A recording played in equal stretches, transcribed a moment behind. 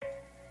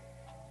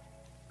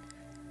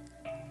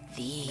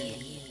The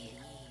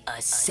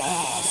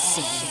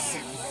assassin.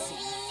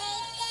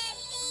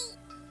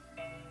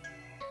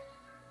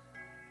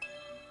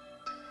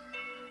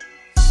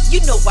 You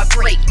know I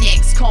break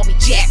necks, call me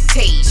Jack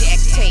Tate.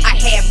 I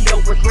have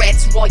no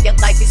regrets while your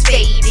life is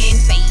fading.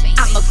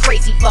 I'm a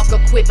crazy fuck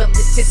equivalent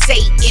to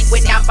Satan.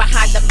 When I'm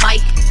behind the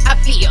mic, I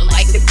feel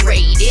like the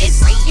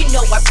greatest. You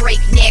know I break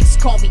necks,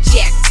 call me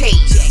Jack Tate.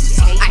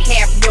 I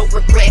have no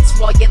regrets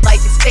while your life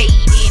is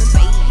fading.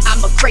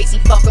 I'm a crazy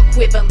fuck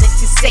equivalent to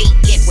Satan.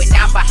 When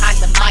I'm behind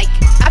the mic,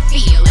 I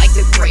feel like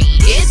the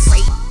greatest.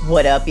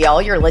 What up,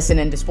 y'all? You're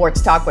listening to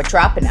Sports Talk with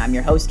Tropp, and I'm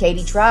your host,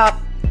 Katie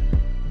Tropp.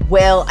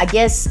 Well, I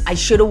guess I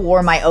should have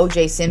wore my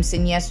O.J.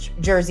 Simpson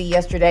jersey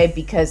yesterday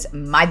because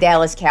my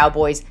Dallas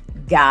Cowboys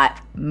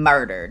got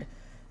murdered.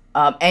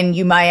 And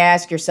you might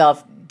ask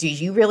yourself, do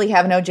you really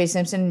have an O.J.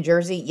 Simpson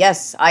jersey?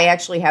 Yes, I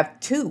actually have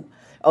two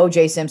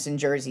O.J. Simpson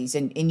jerseys.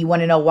 And you want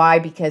to know why?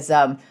 Because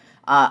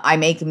I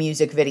make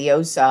music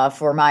videos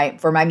for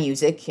my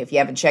music. If you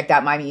haven't checked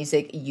out my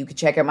music, you can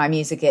check out my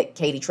music at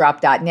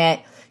katietropp.net.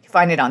 You can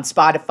find it on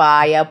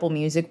Spotify, Apple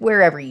Music,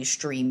 wherever you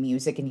stream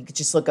music. And you can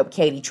just look up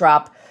Katie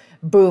Tropp.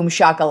 Boom,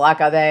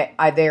 shakalaka,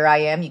 there I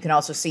am. You can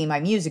also see my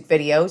music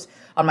videos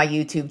on my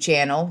YouTube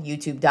channel,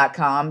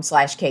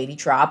 youtube.com/Katie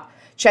Tropp.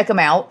 Check them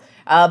out.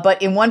 But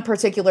in one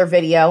particular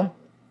video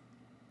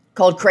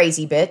called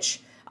Crazy Bitch,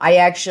 I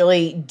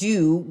actually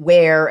do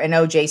wear an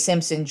O.J.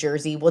 Simpson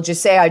jersey. We'll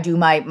just say I do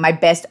my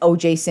best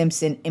O.J.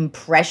 Simpson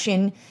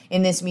impression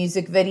in this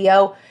music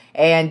video.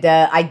 And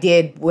I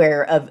did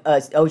wear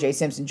a O.J.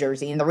 Simpson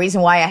jersey. And the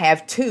reason why I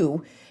have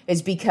two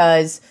is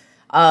because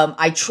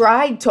I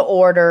tried to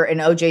order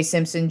an O.J.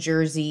 Simpson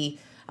jersey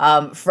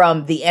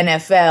from the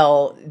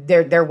NFL,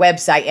 their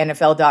website,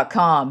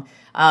 NFL.com,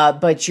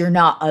 but you're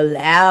not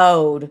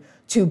allowed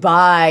to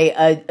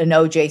buy an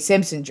O.J.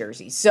 Simpson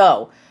jersey.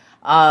 So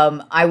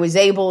I was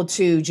able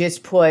to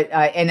just put,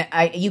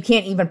 you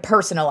can't even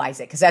personalize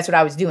it, because that's what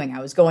I was doing. I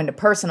was going to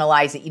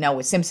personalize it,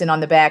 with Simpson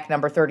on the back,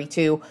 number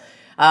 32.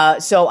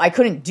 So I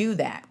couldn't do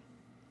that.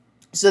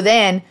 So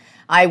then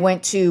I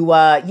went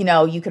to,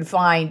 you can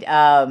find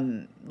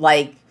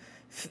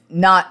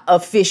not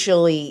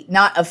official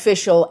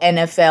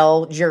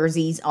NFL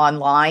jerseys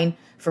online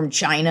from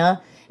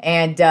China.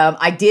 And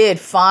I did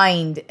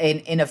find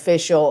an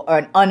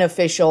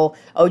unofficial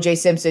O.J.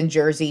 Simpson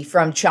jersey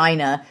from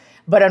China,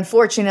 but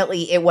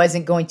unfortunately it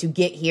wasn't going to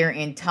get here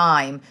in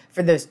time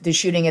for the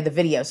shooting of the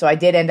video. So I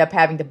did end up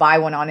having to buy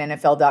one on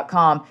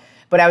NFL.com,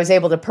 but I was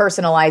able to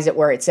personalize it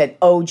where it said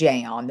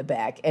O.J. on the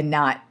back and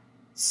not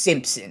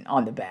Simpson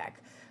on the back.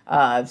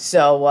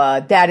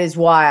 So that is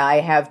why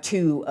I have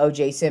two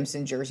O.J.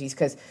 Simpson jerseys,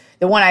 because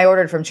the one I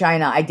ordered from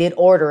China, I did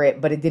order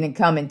it, but it didn't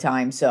come in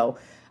time. So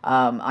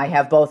I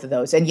have both of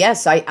those. And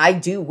yes, I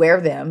do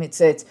wear them.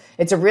 It's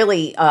a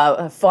really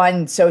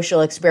fun social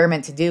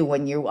experiment to do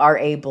when you are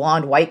a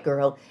blonde white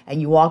girl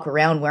and you walk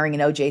around wearing an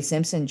O.J.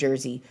 Simpson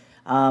jersey.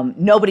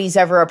 Nobody's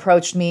ever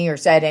approached me or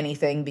said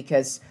anything,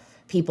 because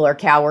people are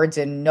cowards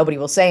and nobody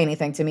will say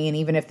anything to me. And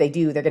even if they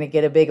do, they're going to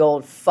get a big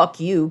old fuck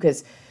you,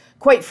 because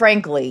quite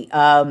frankly,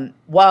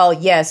 while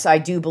yes, I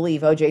do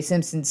believe O.J.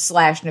 Simpson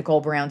slashed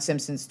Nicole Brown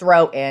Simpson's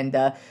throat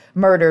and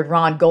murdered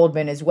Ron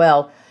Goldman as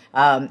well,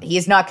 he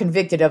is not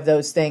convicted of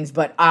those things,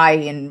 but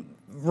in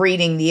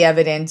reading the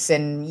evidence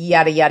and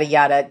yada, yada,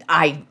 yada,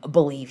 I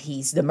believe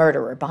he's the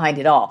murderer behind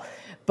it all.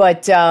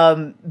 But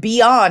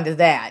beyond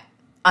that,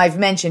 I've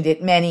mentioned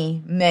it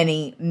many,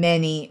 many,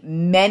 many,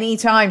 many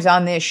times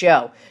on this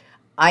show.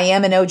 I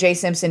am an O.J.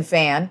 Simpson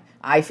fan.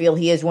 I feel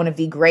he is one of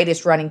the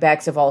greatest running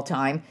backs of all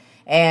time.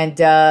 And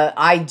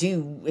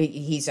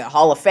he's a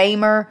Hall of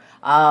Famer.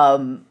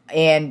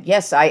 And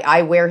yes,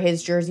 I wear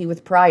his jersey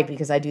with pride,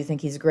 because I do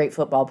think he's a great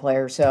football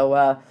player.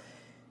 So,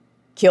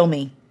 kill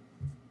me.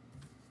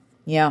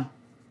 Yeah.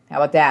 How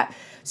about that?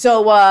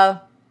 So,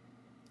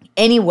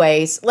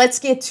 anyways, let's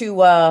get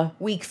to,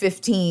 week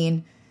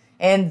 15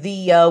 and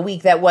the,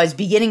 week that was,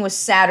 beginning with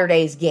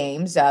Saturday's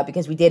games,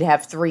 because we did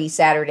have 3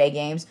 Saturday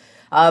games.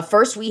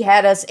 First, we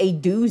had us a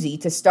doozy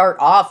to start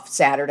off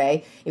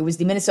Saturday. It was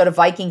the Minnesota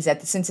Vikings at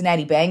the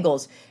Cincinnati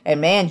Bengals.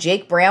 And man,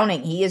 Jake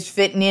Browning, he is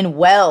fitting in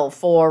well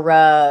for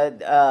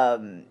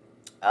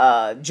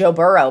Joe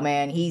Burrow,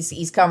 man.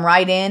 He's come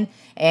right in,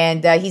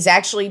 and he's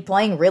actually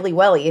playing really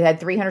well. He had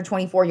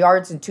 324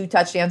 yards and 2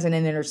 touchdowns and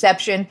an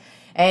interception.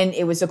 And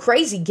it was a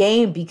crazy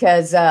game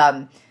because,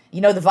 the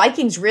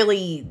Vikings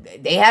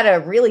they had a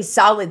really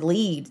solid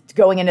lead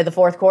going into the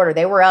fourth quarter.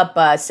 They were up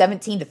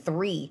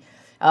 17-3.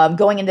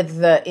 Going into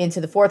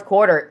the fourth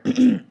quarter.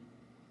 And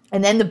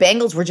then the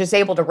Bengals were just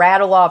able to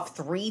rattle off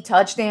 3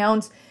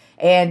 touchdowns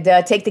and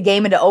take the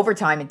game into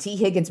overtime. And T.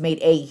 Higgins made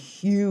a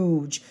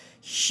huge,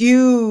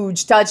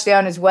 huge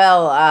touchdown as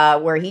well,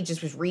 where he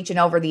just was reaching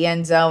over the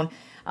end zone.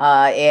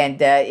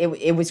 And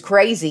it was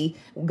crazy.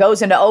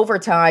 Goes into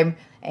overtime,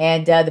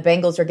 and the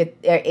Bengals are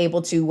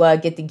able to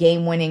get the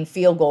game-winning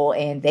field goal,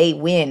 and they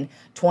win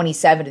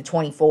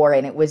 27-24.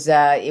 And it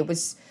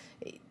was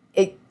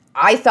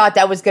I thought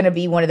that was going to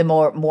be one of the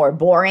more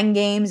boring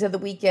games of the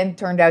weekend.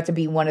 Turned out to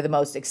be one of the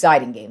most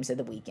exciting games of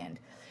the weekend.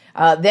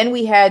 Then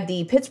we had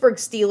the Pittsburgh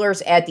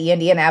Steelers at the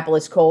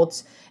Indianapolis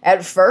Colts.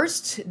 At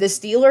first, the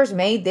Steelers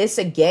made this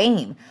a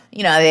game.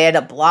 You know, they had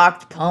a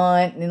blocked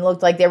punt, and it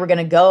looked like they were going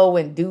to go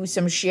and do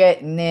some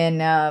shit, and then,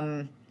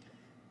 they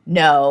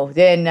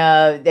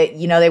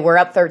were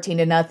up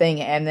 13-0,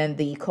 and then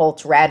the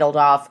Colts rattled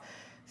off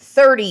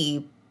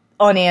 30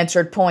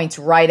 unanswered points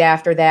right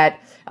after that.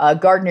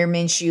 Gardner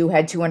Minshew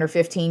had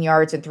 215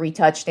 yards and 3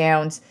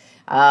 touchdowns.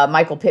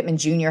 Michael Pittman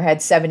Jr.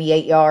 had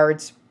 78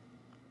 yards.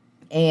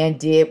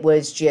 And it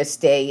was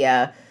just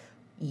a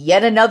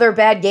yet another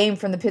bad game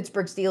from the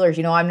Pittsburgh Steelers.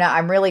 You know,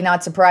 I'm really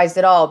not surprised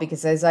at all,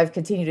 because as I've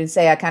continued to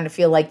say, I kind of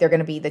feel like they're going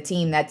to be the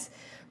team that's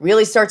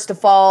really starts to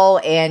fall,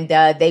 and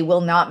they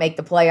will not make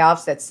the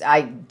playoffs.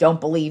 I don't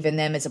believe in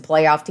them as a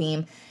playoff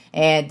team.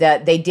 And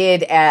they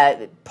did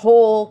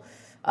pull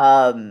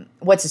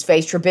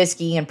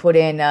Trubisky, and put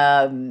in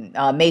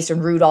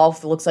Mason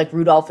Rudolph. It looks like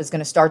Rudolph is going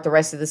to start the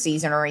rest of the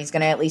season, or he's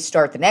going to at least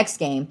start the next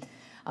game.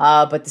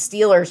 But the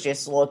Steelers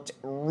just looked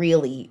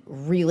really,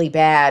 really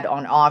bad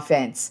on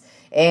offense.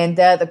 And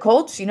the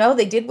Colts, you know,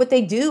 they did what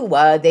they do.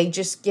 They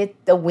just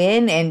get the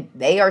win, and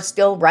they are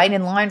still right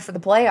in line for the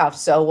playoffs.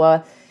 So,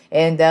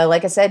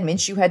 like I said,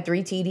 Minshew had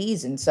 3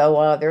 TDs, and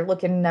so they're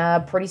looking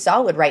pretty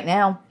solid right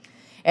now.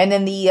 And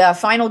then the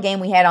final game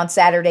we had on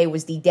Saturday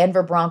was the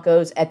Denver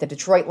Broncos at the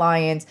Detroit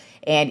Lions,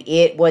 and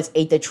it was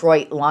a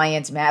Detroit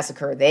Lions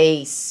massacre.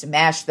 They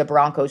smashed the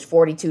Broncos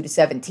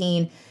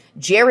 42-17.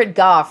 Jared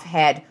Goff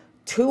had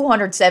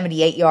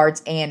 278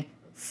 yards and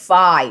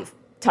 5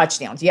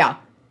 touchdowns. Yeah,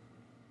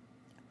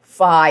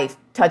 5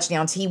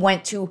 touchdowns. He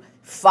went to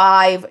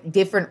 5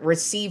 different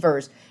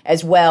receivers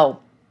as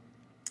well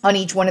on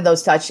each one of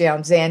those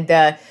touchdowns. And,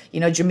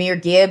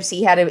 Jahmyr Gibbs,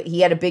 he had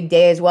a big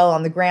day as well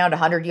on the ground,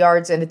 100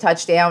 yards and a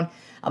touchdown.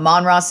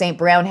 Amon-Ra St.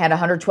 Brown had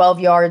 112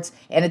 yards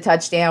and a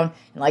touchdown.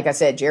 And like I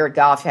said, Jared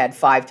Goff had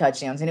 5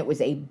 touchdowns, and it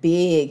was a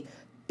big,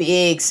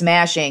 big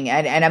smashing.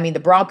 And I mean, the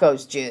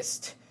Broncos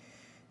just,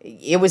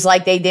 it was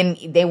like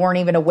they weren't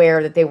even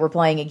aware that they were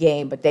playing a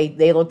game, but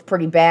they looked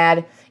pretty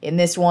bad in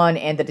this one,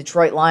 and the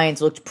Detroit Lions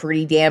looked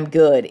pretty damn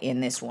good in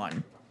this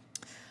one.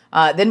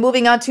 Then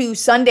moving on to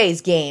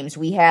Sunday's games,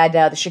 we had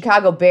the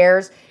Chicago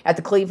Bears at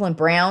the Cleveland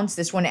Browns.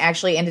 This one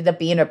actually ended up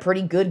being a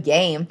pretty good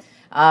game.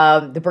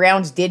 The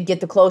Browns did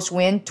get the close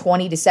win,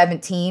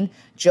 20-17.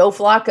 Joe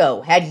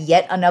Flacco had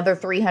yet another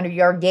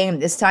 300-yard game.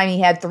 This time he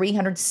had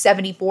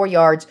 374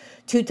 yards,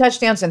 2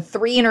 touchdowns, and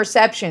 3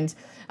 interceptions.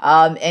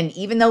 And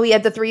even though he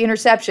had the 3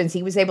 interceptions,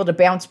 he was able to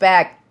bounce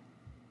back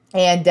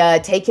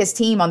and take his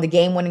team on the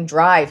game-winning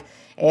drive.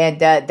 And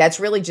that's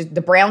really just,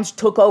 the Browns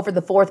took over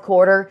the fourth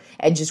quarter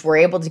and just were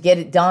able to get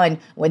it done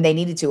when they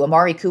needed to.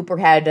 Amari Cooper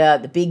had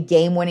the big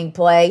game-winning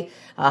play,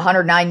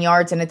 109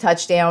 yards and a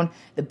touchdown.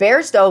 The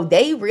Bears, though,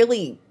 they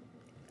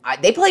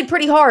played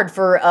pretty hard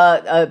for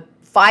a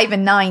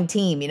 5-9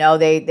 team. You know,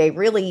 they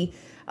really,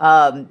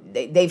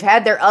 they've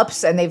had their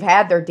ups and they've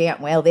had their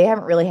downs. Well, they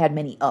haven't really had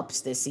many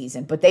ups this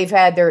season, but they've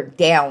had their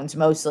downs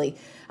mostly.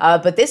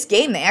 But this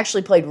game, they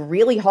actually played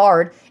really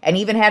hard and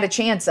even had a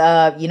chance.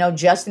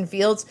 Justin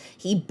Fields,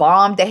 he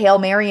bombed a Hail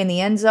Mary in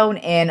the end zone,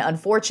 and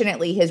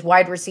unfortunately, his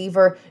wide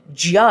receiver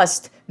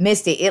just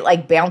missed it.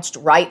 It, bounced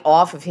right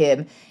off of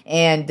him,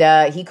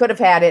 and he could have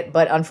had it,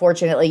 but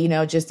unfortunately,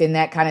 just in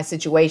that kind of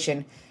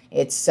situation,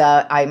 it's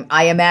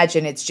I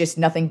imagine it's just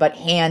nothing but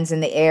hands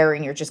in the air,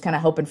 and you're just kind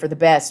of hoping for the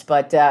best.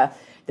 But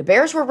the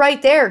Bears were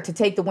right there to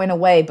take the win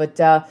away, but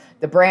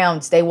the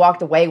Browns, they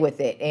walked away with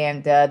it.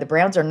 And the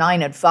Browns are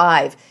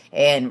 9-5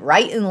 and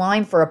right in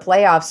line for a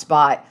playoff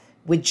spot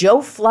with Joe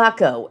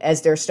Flacco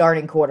as their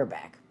starting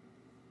quarterback.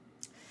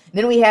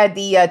 Then we had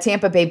the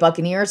Tampa Bay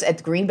Buccaneers at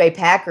the Green Bay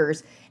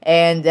Packers.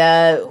 And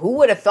who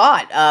would have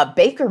thought?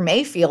 Baker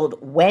Mayfield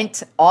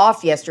went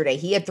off yesterday.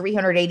 He had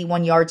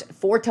 381 yards,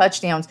 4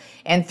 touchdowns,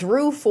 and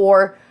threw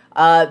for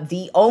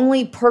the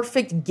only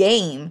perfect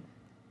game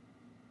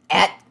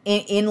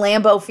in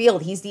Lambeau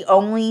Field. He's the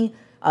only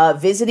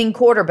visiting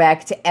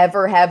quarterback to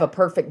ever have a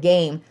perfect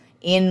game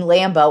in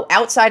Lambeau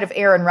outside of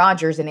Aaron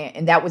Rodgers,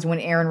 and that was when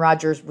Aaron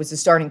Rodgers was the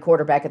starting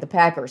quarterback at the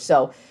Packers.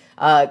 So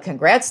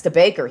congrats to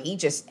Baker. He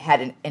just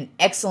had an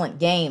excellent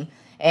game.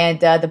 And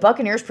the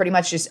Buccaneers pretty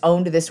much just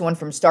owned this one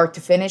from start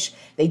to finish.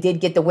 They did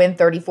get the win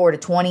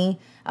 34-20.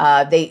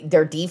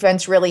 Their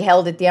defense really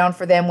held it down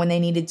for them when they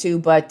needed to,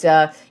 but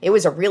it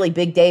was a really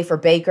big day for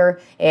Baker.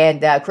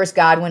 And Chris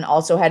Godwin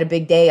also had a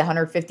big day,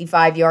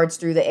 155 yards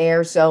through the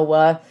air.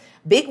 So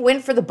big win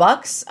for the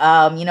Bucs.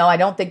 I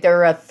don't think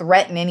they're a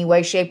threat in any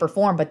way, shape, or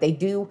form, but they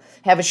do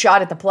have a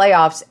shot at the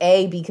playoffs.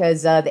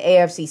 Because the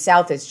NFC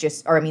South is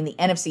the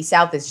NFC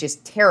South is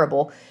just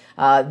terrible.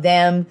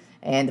 Them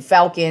and the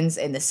Falcons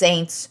and the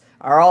Saints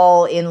are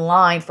all in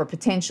line for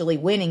potentially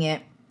winning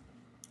it.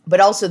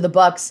 But also the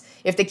Bucs,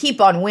 if they keep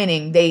on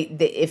winning,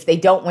 if they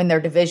don't win their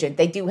division,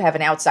 they do have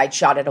an outside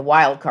shot at a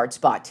wild card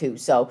spot too.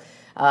 So,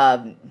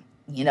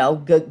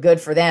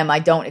 good for them. I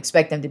don't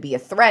expect them to be a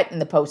threat in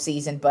the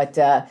postseason, but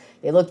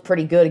they looked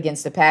pretty good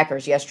against the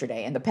Packers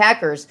yesterday. And the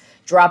Packers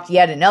dropped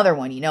yet another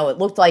one. It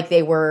looked like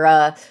they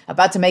were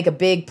about to make a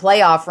big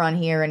playoff run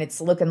here, and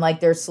it's looking like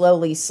they're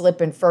slowly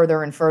slipping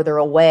further and further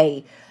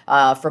away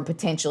from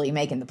potentially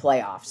making the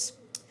playoffs.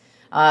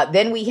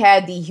 Then we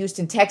had the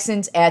Houston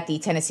Texans at the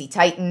Tennessee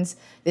Titans.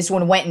 This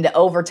one went into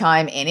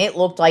overtime, and it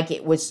looked like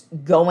it was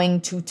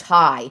going to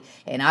tie.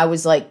 And I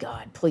was like,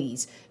 God,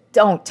 please,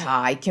 don't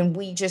tie. Can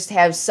we just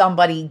have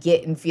somebody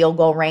get in field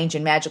goal range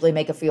and magically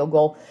make a field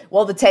goal?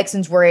 Well, the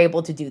Texans were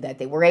able to do that.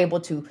 They were able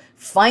to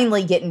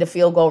finally get into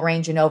field goal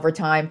range in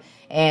overtime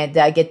and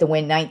get the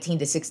win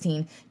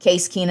 19-16.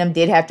 Case Keenum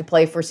did have to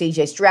play for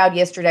C.J. Stroud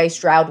yesterday.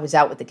 Stroud was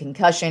out with the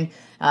concussion,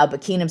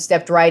 but Keenum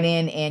stepped right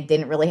in and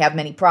didn't really have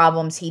many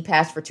problems. He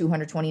passed for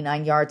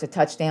 229 yards, a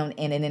touchdown,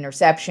 and an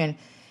interception.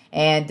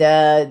 And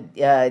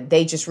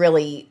they just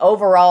really,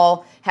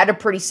 overall, had a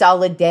pretty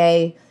solid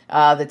day.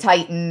 The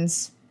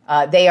Titans...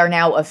 they are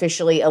now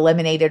officially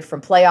eliminated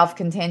from playoff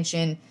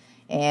contention,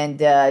 and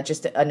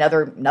just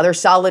another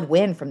solid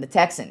win from the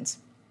Texans.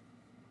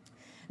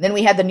 Then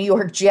we had the New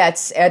York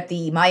Jets at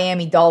the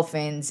Miami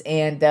Dolphins,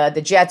 and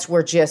the Jets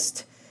were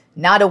just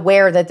not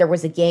aware that there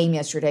was a game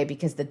yesterday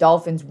because the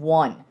Dolphins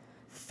won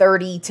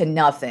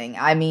 30-0.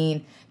 I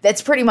mean,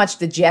 that's pretty much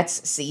the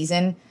Jets'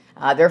 season.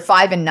 They're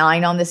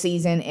 5-9 on the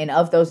season, and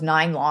of those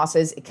 9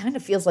 losses, it kind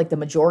of feels like the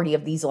majority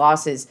of these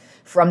losses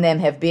from them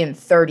have been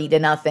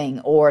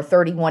 30-0 or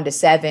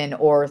 31-7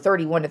 or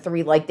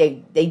 31-3. Like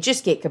they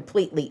just get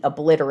completely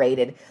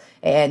obliterated.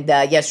 And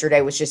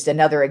yesterday was just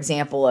another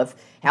example of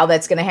how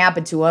that's going to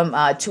happen to them.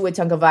 Tua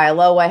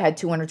Tagovailoa had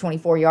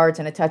 224 yards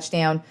and a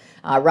touchdown.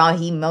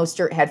 Raheem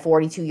Mostert had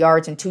 42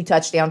 yards and 2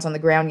 touchdowns on the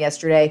ground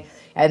yesterday.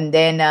 And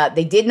then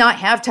they did not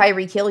have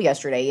Tyreek Hill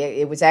yesterday.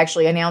 It was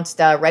actually announced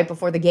right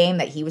before the game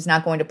that he was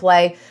not going to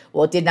play.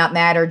 Well, it did not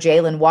matter.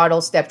 Jalen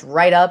Waddle stepped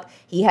right up.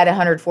 He had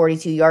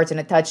 142 yards and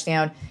a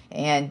touchdown.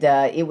 And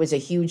it was a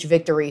huge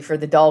victory for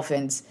the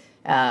Dolphins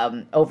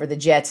over the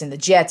Jets. And the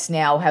Jets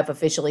now have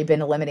officially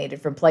been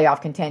eliminated from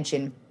playoff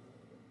contention.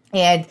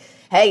 And,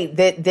 hey,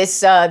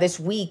 this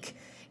week...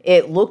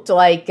 it looked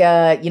like,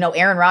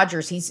 Aaron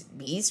Rodgers,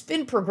 he's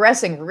been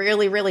progressing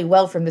really, really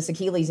well from this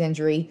Achilles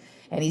injury,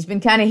 and he's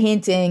been kind of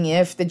hinting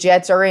if the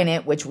Jets are in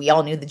it, which we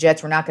all knew the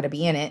Jets were not going to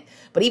be in it,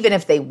 but even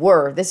if they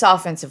were, this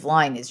offensive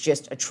line is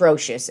just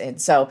atrocious, and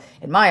so,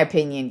 in my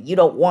opinion, you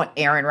don't want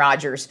Aaron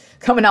Rodgers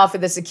coming off of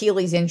this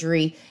Achilles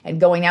injury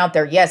and going out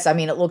there. Yes, I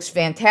mean, it looks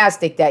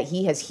fantastic that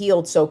he has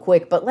healed so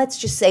quick, but let's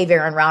just save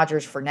Aaron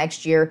Rodgers for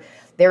next year.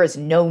 There is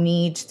no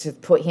need to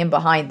put him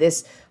behind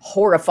this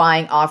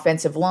horrifying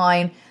offensive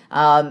line,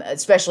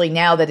 especially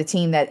now that a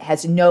team that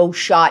has no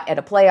shot at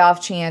a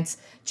playoff chance.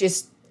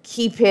 Just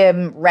keep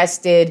him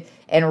rested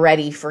and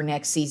ready for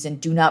next season.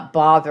 Do not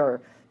bother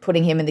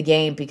putting him in the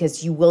game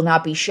because you will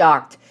not be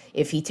shocked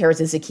if he tears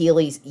his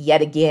Achilles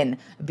yet again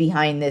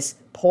behind this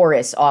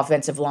porous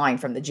offensive line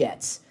from the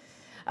Jets.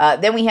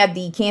 Then we had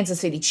the Kansas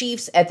City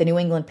Chiefs at the New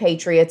England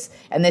Patriots,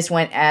 and this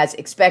went as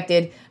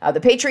expected. The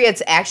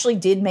Patriots actually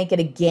did make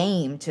it a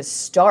game to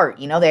start.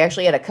 They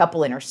actually had a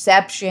couple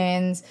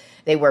interceptions.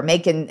 They were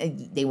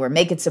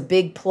making some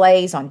big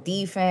plays on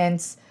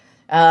defense,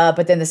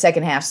 but then the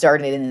second half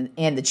started,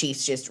 and the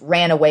Chiefs just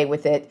ran away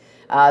with it.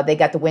 They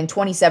got the win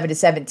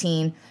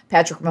 27-17.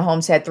 Patrick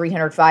Mahomes had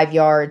 305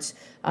 yards,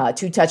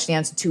 2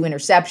 touchdowns, and 2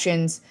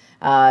 interceptions.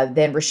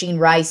 Then Rasheen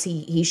Rice,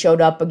 he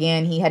showed up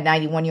again. He had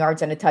 91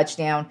 yards and a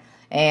touchdown.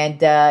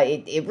 And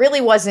it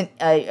really wasn't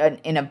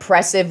an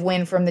impressive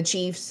win from the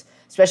Chiefs,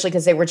 especially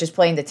because they were just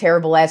playing the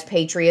terrible-ass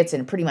Patriots,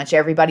 and pretty much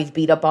everybody's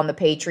beat up on the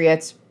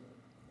Patriots.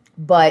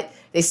 But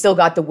they still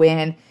got the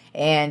win,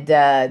 and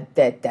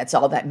that's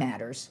all that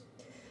matters.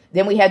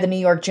 Then we had the New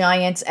York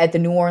Giants at the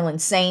New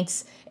Orleans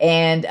Saints,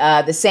 and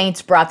the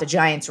Saints brought the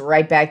Giants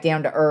right back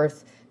down to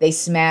earth. They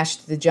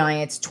smashed the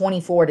Giants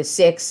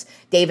 24-6.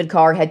 David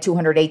Carr had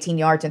 218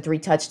 yards and 3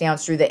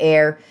 touchdowns through the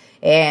air.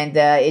 And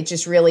it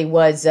just really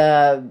was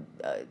a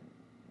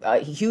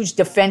huge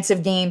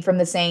defensive game from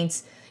the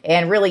Saints.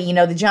 And really,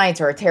 the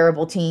Giants are a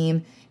terrible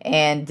team.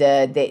 And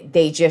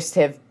they just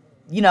have,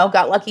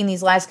 got lucky in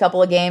these last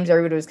couple of games.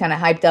 Everybody was kind of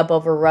hyped up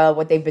over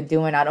what they've been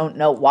doing. I don't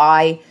know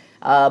why.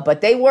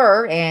 But they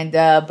were.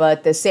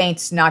 But the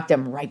Saints knocked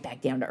them right back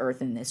down to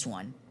earth in this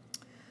one.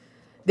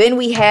 Then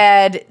we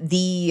had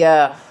this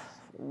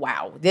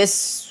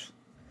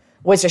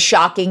was a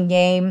shocking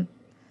game.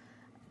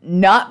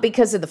 Not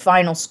because of the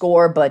final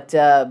score, but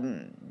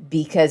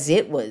because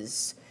it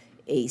was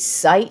a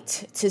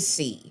sight to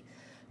see.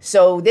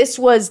 So this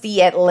was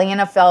the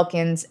Atlanta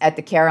Falcons at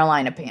the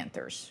Carolina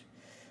Panthers.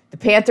 The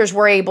Panthers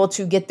were able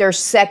to get their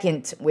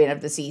second win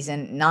of the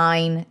season,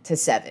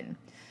 9-7.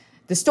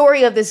 The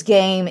story of this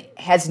game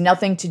has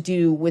nothing to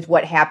do with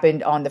what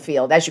happened on the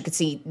field. As you can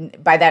see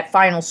by that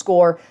final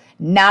score,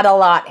 not a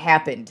lot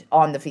happened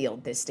on the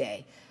field this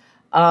day.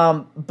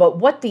 But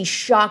what the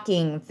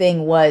shocking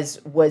thing was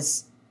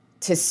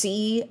to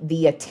see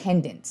the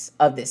attendance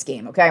of this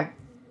game, okay?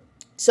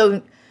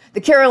 So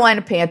the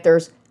Carolina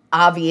Panthers,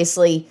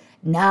 obviously,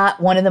 not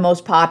one of the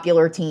most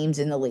popular teams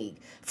in the league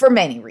for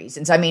many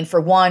reasons. I mean,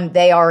 for one,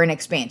 they are an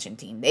expansion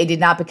team. They did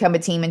not become a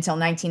team until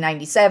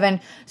 1997,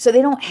 so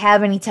they don't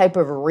have any type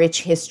of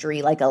rich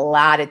history like a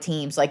lot of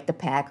teams like the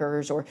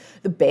Packers or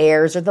the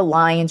Bears or the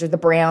Lions or the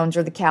Browns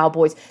or the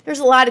Cowboys. There's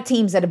a lot of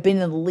teams that have been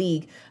in the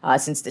league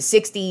since the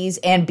 60s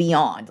and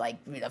beyond,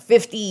 like the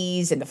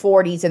 50s and the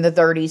 40s and the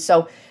 30s.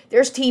 So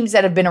there's teams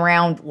that have been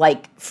around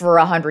like for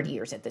 100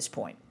 years at this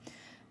point.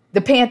 The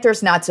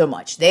Panthers, not so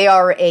much. They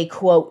are a,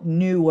 quote,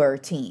 newer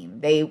team.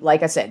 They,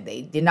 like I said,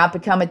 they did not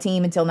become a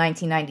team until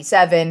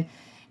 1997.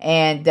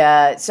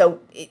 And so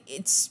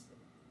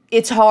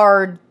it's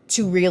hard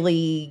to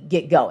really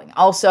get going.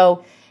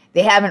 Also,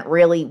 they haven't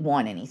really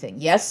won anything.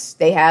 Yes,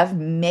 they have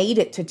made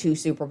it to 2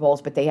 Super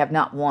Bowls, but they have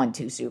not won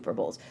 2 Super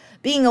Bowls.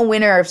 Being a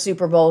winner of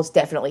Super Bowls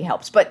definitely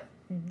helps, but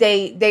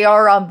they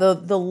are on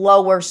the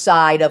lower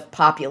side of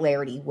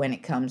popularity when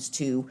it comes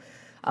to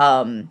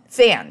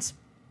fans.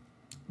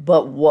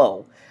 But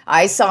whoa,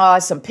 I saw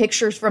some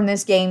pictures from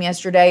this game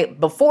yesterday.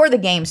 Before the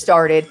game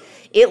started,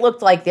 it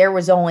looked like there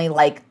was only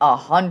like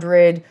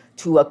 100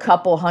 to a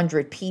couple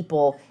hundred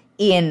people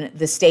in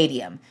the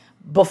stadium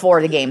before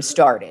the game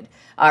started,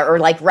 or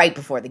like right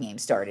before the game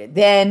started.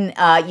 Then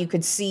you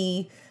could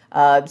see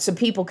some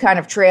people kind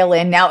of trail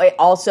in. Now, it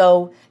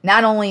also,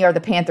 not only are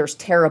the Panthers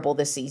terrible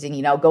this season,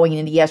 you know, going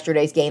into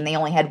yesterday's game, they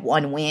only had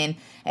 1 win,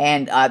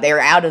 and they're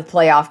out of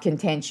playoff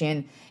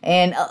contention.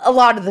 And a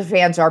lot of the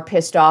fans are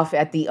pissed off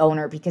at the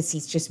owner because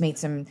he's just made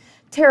some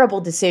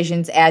terrible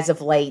decisions as of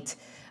late.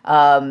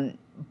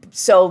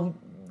 So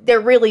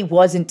there really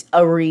wasn't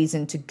a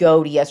reason to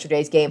go to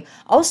yesterday's game.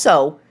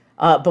 Also,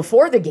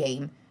 before the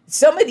game,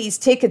 some of these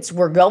tickets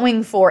were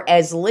going for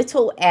as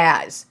little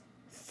as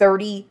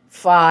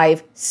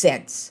 35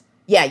 cents.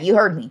 Yeah, you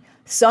heard me.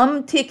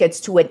 Some tickets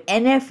to an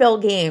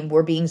NFL game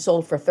were being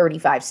sold for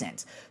 35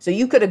 cents. So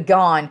you could have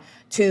gone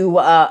to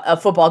a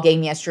football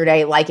game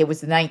yesterday like it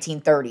was the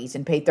 1930s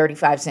and paid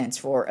 35 cents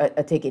for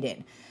a ticket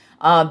in.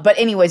 But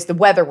anyways, the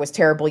weather was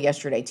terrible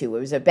yesterday too. It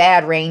was a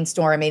bad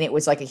rainstorm. I mean, it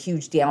was like a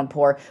huge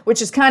downpour, which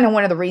is kind of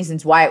one of the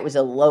reasons why it was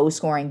a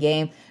low-scoring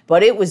game.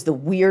 But it was the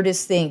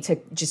weirdest thing to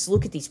just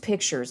look at these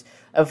pictures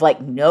of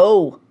like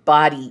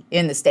nobody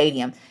in the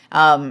stadium.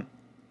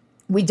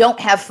 We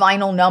don't have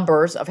final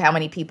numbers of how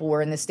many people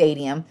were in the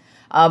stadium.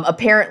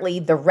 Apparently,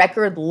 the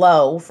record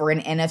low for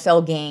an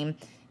NFL game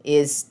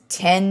is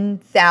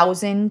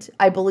 10,000,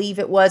 I believe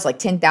it was, like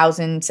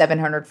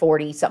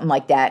 10,740, something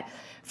like that,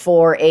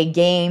 for a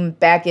game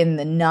back in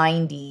the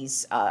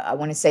 90s. I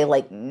want to say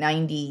like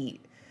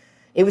 90.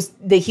 It was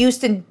the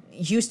Houston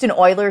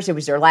Oilers. It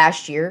was their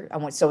last year.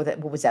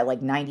 What was that, like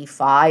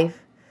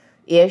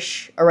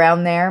 95-ish,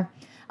 around there?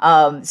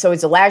 So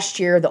it's the last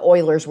year the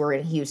Oilers were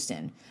in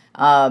Houston.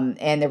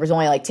 And there was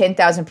only like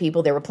 10,000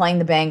 people. They were playing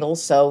the Bengals,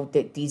 so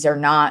these are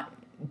not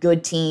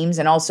good teams.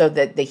 And also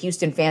that the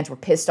Houston fans were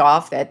pissed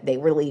off that they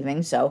were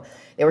leaving, so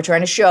they were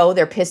trying to show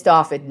their pissed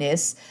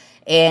offness.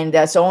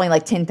 And so only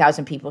like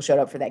 10,000 people showed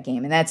up for that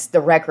game, and that's the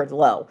record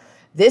low.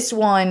 This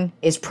one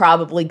is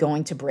probably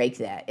going to break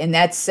that, and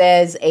that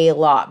says a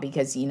lot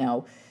because, you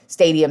know,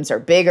 stadiums are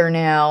bigger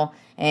now,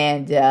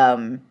 and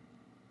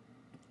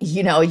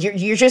you know,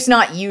 you're just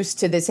not used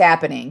to this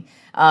happening.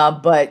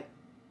 But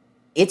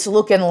it's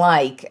looking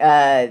like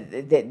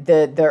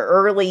the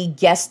early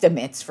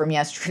guesstimates from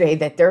yesterday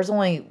that there's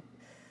only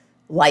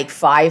like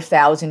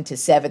 5,000 to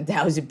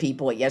 7,000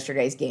 people at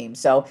yesterday's game.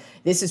 So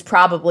this is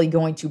probably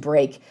going to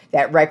break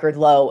that record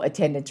low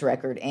attendance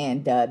record.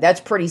 And that's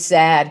pretty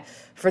sad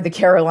for the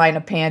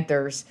Carolina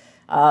Panthers,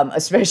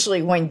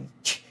 especially when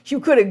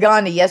you could have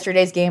gone to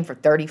yesterday's game for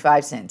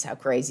 35 cents. How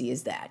crazy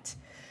is that?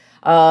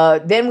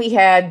 Then we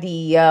had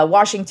the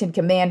Washington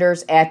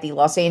Commanders at the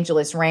Los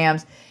Angeles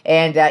Rams.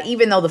 And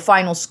even though the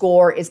final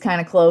score is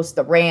kind of close,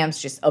 the Rams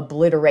just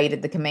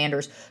obliterated the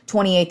Commanders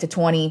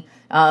 28-20.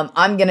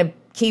 I'm going to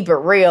keep it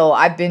real.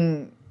 I've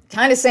been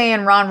kind of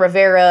saying Ron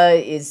Rivera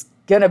is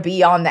going to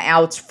be on the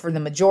outs for the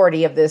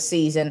majority of this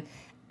season.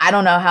 I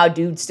don't know how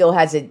dude still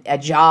has a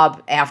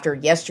job after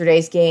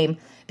yesterday's game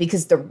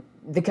because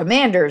the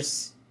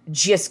Commanders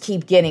just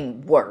keep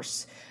getting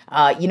worse.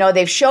 You know,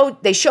 they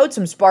showed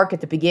some spark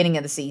at the beginning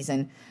of the season.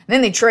 And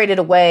then they traded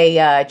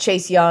away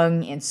Chase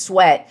Young and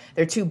Sweat,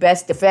 their 2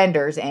 best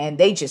defenders, and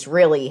they just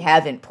really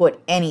haven't put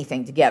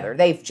anything together.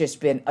 They've just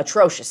been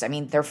atrocious. I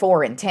mean, they're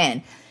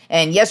 4-10.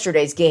 And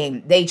yesterday's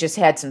game, they just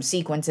had some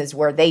sequences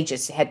where they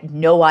just had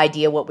no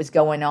idea what was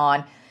going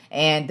on.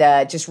 And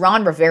just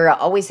Ron Rivera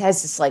always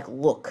has this like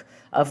look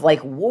of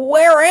like,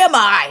 where am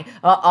I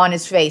on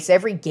his face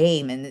every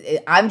game.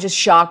 And I'm just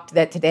shocked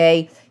that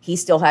today he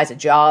still has a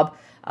job.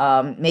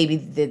 Maybe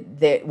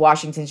the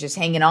Washington's just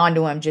hanging on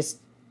to him just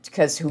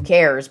because who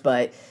cares,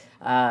 but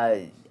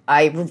I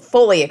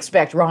fully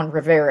expect Ron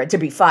Rivera to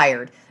be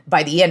fired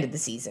by the end of the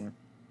season.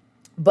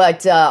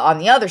 But on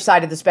the other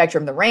side of the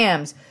spectrum, the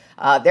Rams,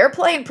 they're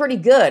playing pretty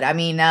good. I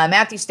mean,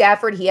 Matthew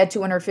Stafford, he had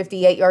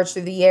 258 yards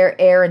through the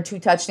air and 2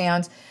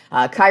 touchdowns.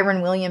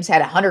 Kyron Williams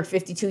had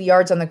 152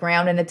 yards on the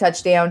ground and a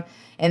touchdown.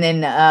 And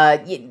then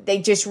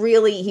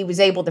he was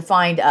able to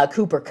find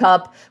Cooper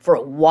Kupp for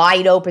a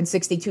wide open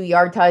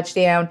 62-yard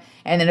touchdown.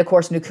 And then, of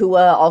course,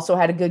 Nakua also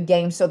had a good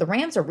game. So the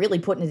Rams are really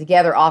putting it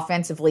together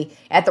offensively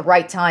at the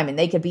right time, and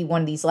they could be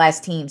one of these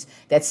last teams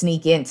that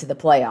sneak into the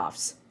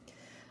playoffs.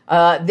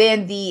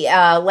 Then the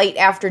late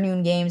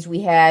afternoon games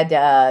we had,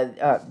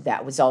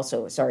 that was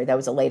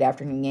a late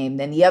afternoon game.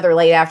 Then the other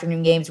late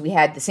afternoon games, we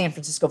had the San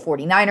Francisco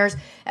 49ers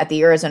at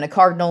the Arizona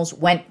Cardinals,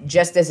 went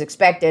just as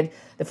expected.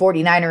 The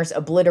 49ers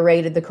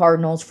obliterated the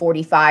Cardinals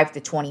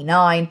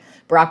 45-29.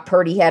 Brock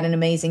Purdy had an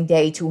amazing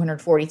day,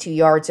 242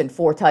 yards and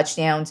 4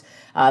 touchdowns.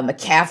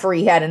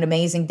 McCaffrey had an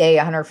amazing day,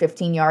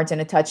 115 yards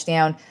and a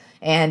touchdown.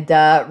 And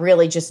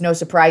really just no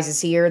surprises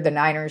here. The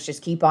Niners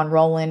just keep on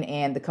rolling,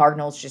 and the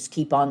Cardinals just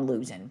keep on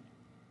losing.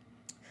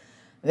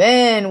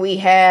 Then we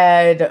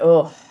had,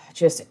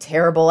 just a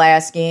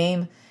terrible-ass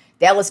game.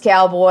 Dallas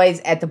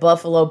Cowboys at the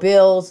Buffalo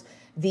Bills.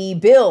 The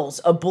Bills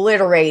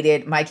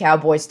obliterated my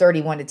Cowboys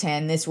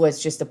 31-10. This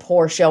was just a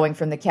poor showing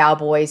from the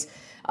Cowboys.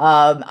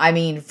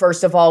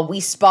 First of all, we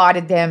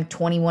spotted them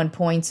 21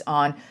 points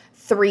on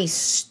 3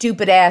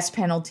 stupid-ass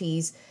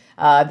penalties.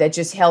 That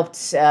just helped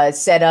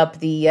set up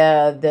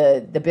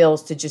the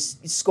Bills to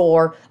just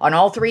score on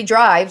all 3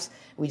 drives.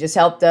 We just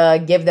helped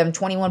give them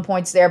 21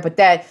 points there, but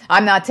that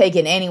I'm not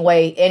taking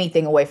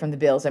anything away from the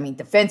Bills. I mean,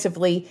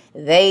 defensively,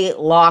 they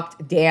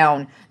locked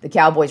down the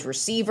Cowboys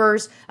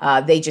receivers.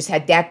 They just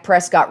had Dak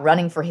Prescott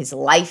running for his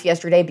life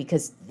yesterday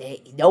because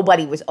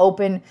nobody was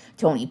open.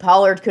 Tony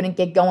Pollard couldn't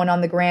get going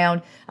on the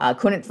ground,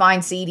 couldn't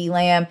find CeeDee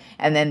Lamb,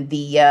 and then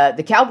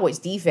the Cowboys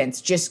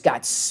defense just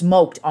got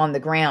smoked on the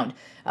ground.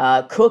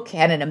 Cook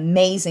had an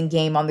amazing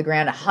game on the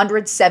ground,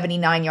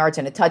 179 yards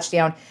and a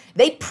touchdown.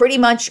 They pretty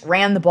much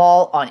ran the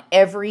ball on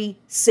every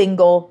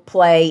single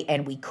play,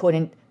 and we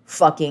couldn't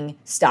fucking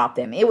stop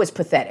them. It was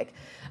pathetic.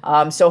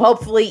 So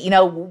hopefully,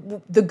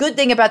 the good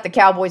thing about the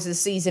Cowboys this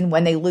season,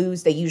 when they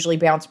lose, they usually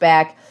bounce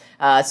back.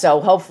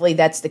 So hopefully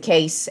that's the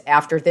case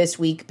after this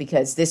week,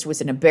 because this was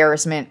an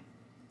embarrassment.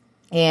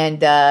 And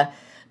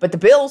but the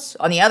Bills,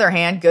 on the other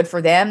hand, good for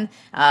them.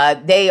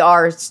 They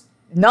are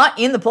not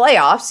in the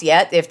playoffs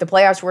yet. If the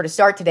playoffs were to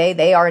start today,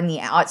 they are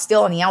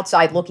still on the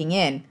outside looking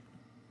in.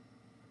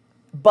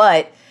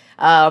 But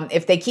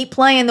if they keep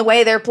playing the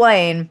way they're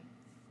playing,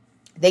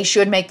 they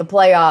should make the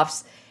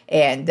playoffs.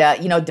 And,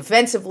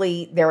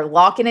 defensively, they're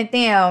locking it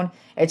down.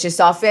 It's just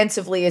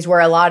offensively is where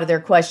a lot of their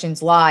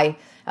questions lie,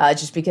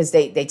 just because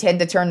they tend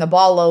to turn the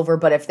ball over.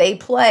 But if they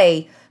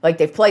play like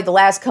they've played the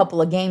last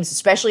couple of games,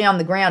 especially on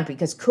the ground,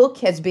 because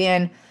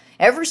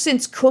ever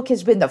since Cook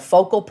has been the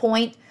focal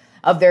point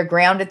of their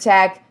ground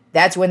attack,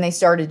 that's when they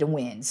started to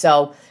win.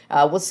 So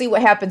we'll see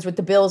what happens with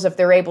the Bills if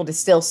they're able to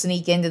still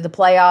sneak into the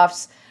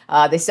playoffs.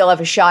 They still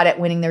have a shot at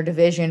winning their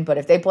division, but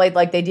if they played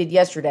like they did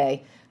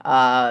yesterday,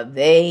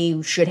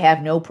 they should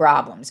have no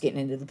problems getting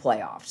into the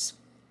playoffs.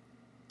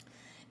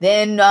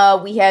 Then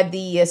we had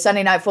the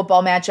Sunday Night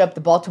Football matchup,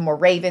 the Baltimore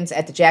Ravens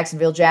at the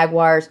Jacksonville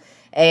Jaguars.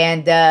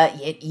 And,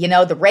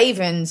 the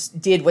Ravens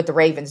did what the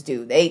Ravens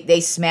do.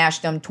 They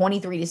smashed them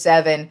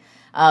 23-7.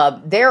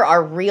 There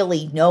are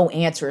really no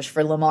answers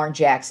for Lamar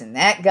Jackson.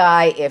 That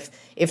guy,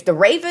 if the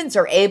Ravens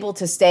are able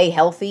to stay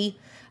healthy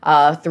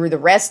through the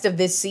rest of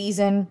this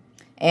season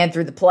and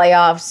through the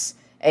playoffs,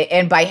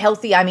 and by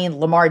healthy, I mean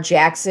Lamar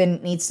Jackson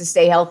needs to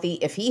stay healthy.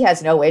 If he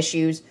has no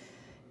issues,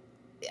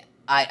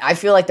 I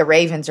feel like the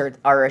Ravens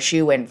are a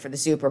shoo-in for the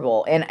Super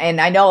Bowl.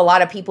 And I know a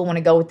lot of people want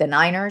to go with the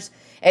Niners.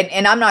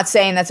 And I'm not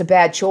saying that's a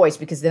bad choice,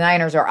 because the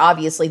Niners are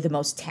obviously the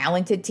most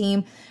talented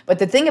team. But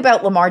the thing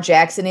about Lamar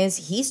Jackson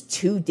is he's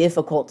too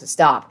difficult to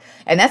stop.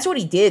 And that's what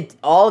he did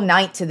all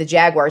night to the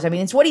Jaguars. I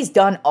mean, it's what he's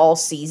done all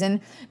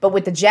season. But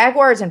with the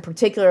Jaguars in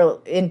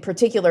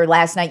particular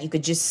last night, you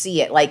could just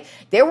see it. Like,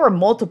 there were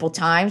multiple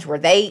times where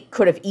they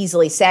could have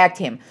easily sacked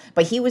him,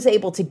 but he was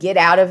able to get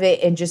out of it.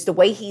 And just the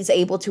way he's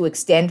able to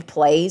extend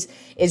plays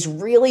is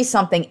really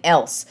something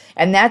else.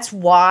 And that's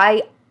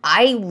why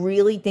I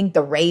really think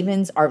the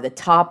Ravens are the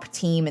top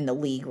team in the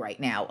league right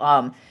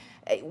now.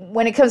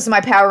 When it comes to my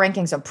power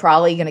rankings, I'm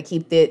probably going to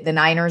keep the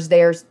Niners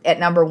there at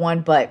number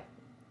 1. But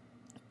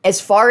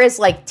as far as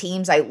like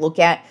teams I look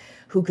at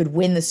who could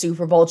win the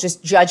Super Bowl,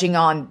 just judging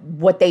on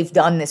what they've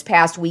done this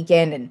past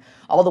weekend and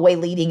all the way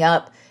leading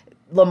up,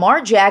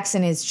 Lamar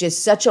Jackson is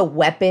just such a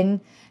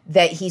weapon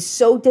that he's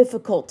so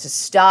difficult to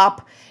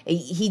stop.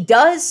 He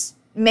does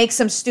make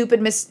some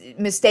stupid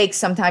mistakes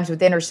sometimes with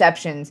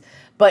interceptions.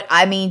 But,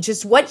 I mean,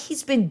 just what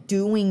he's been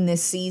doing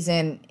this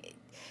season,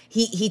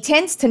 he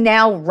tends to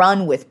now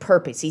run with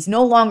purpose. He's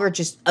no longer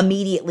just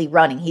immediately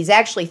running. He's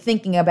actually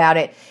thinking about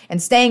it and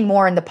staying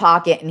more in the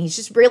pocket, and he's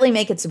just really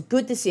making some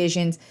good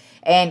decisions.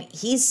 And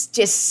he's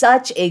just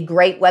such a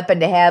great weapon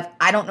to have.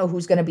 I don't know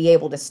who's going to be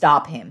able to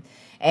stop him.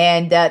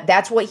 And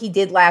that's what he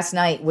did last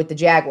night with the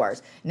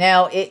Jaguars.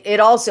 Now,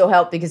 it also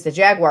helped because the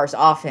Jaguars'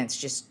 offense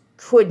just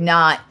could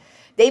not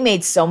they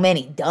made so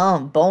many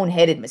dumb,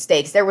 boneheaded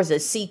mistakes. There was a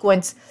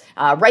sequence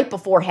right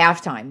before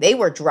halftime. They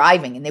were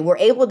driving, and they were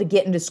able to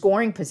get into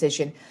scoring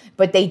position,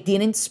 but they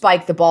didn't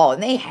spike the ball.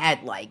 And they had,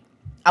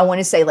 I want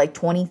to say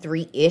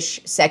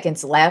 23-ish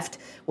seconds left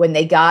when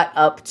they got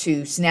up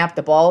to snap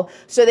the ball.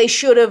 So they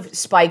should have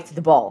spiked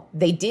the ball.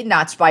 They did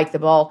not spike the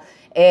ball,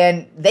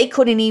 and they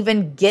couldn't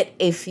even get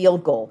a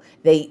field goal.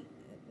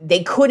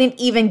 They couldn't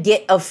even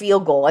get a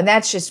field goal. And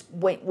that's just,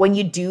 when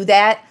you do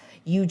that,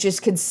 you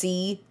just can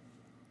see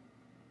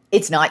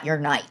it's not your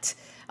night.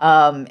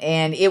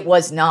 And it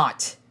was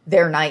not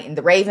their night. And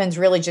the Ravens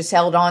really just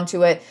held on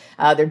to it.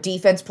 Their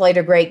defense played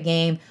a great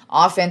game.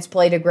 Offense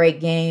played a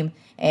great game.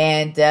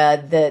 And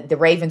the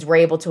Ravens were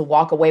able to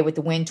walk away with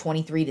the win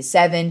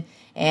 23-7.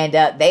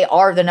 And they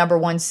are the number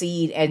 1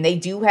 seed. And they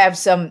do have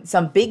some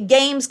big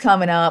games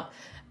coming up.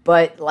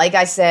 But like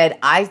I said,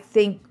 I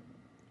think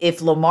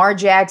if Lamar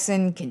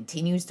Jackson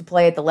continues to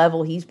play at the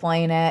level he's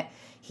playing at,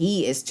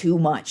 he is too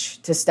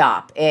much to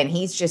stop. And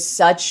he's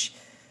just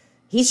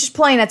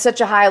playing at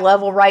such a high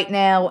level right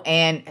now,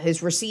 and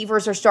his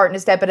receivers are starting to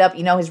step it up.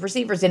 His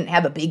receivers didn't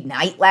have a big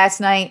night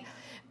last night,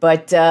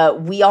 but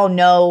we all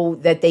know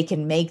that they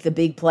can make the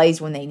big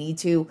plays when they need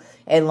to,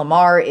 and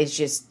Lamar is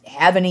just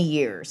having a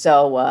year.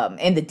 So,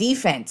 and the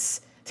defense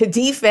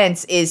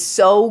is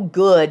so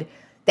good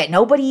that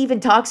nobody even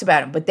talks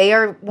about them, but they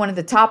are one of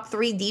the top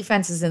 3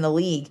 defenses in the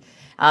league.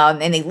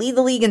 And they lead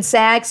the league in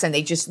sacks, and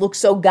they just look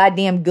so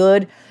goddamn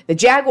good. The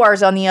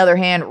Jaguars, on the other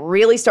hand,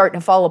 really starting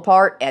to fall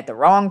apart at the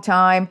wrong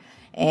time.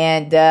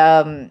 And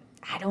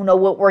I don't know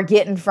what we're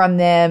getting from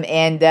them.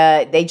 And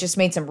they just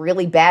made some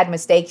really bad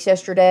mistakes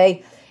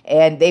yesterday.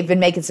 And they've been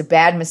making some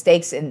bad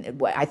mistakes.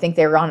 And I think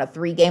they're on a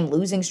 3-game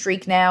losing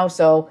streak now.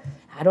 So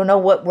I don't know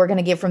what we're going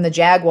to get from the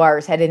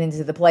Jaguars headed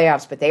into the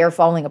playoffs. But they are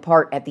falling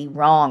apart at the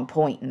wrong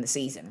point in the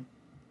season.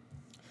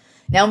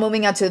 Now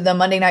moving on to the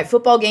Monday Night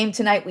Football game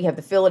tonight, we have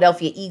the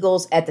Philadelphia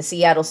Eagles at the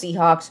Seattle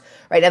Seahawks.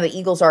 Right now the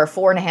Eagles are a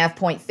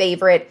 4.5-point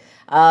favorite,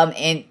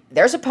 and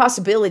there's a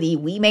possibility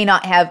we may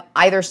not have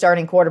either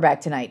starting quarterback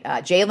tonight.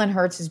 Jalen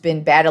Hurts has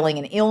been battling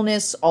an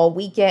illness all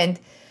weekend,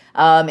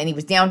 and he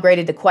was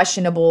downgraded to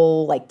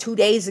questionable 2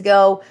 days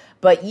ago,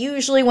 but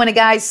usually when a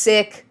guy's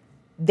sick,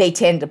 they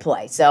tend to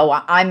play.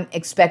 So I'm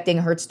expecting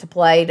Hurts to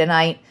play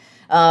tonight.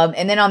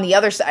 And then on the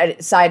other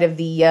side of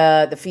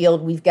the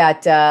field, we've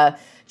got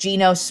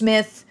Geno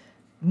Smith,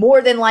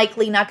 more than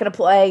likely not going to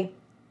play.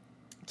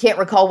 Can't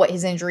recall what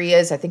his injury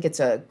is. I think it's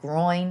a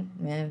groin.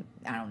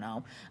 I don't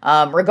know.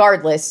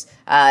 Regardless,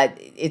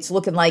 it's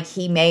looking like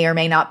he may or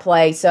may not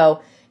play.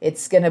 So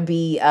it's going to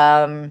be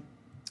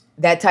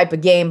that type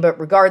of game. But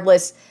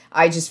regardless,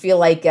 I just feel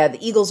like the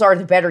Eagles are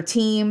the better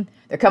team.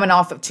 They're coming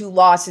off of 2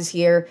 losses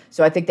here,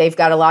 so I think they've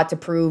got a lot to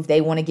prove. They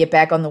want to get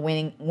back on the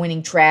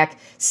winning track.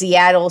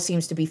 Seattle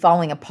seems to be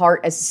falling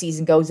apart as the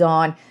season goes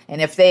on,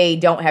 and if they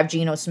don't have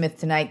Geno Smith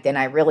tonight, then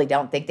I really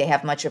don't think they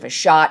have much of a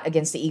shot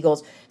against the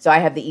Eagles. So I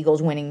have the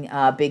Eagles winning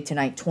big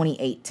tonight,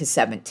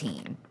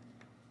 28-17.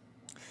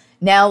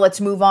 Now let's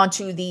move on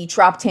to the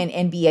Tropp 10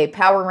 NBA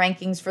Power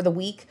Rankings for the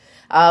week.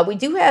 We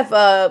do have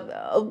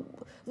a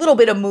little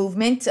bit of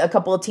movement. A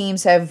couple of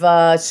teams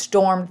have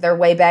stormed their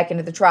way back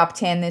into the Tropp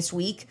 10 this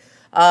week.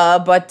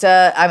 But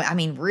I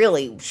mean,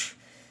 really,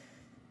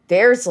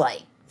 there's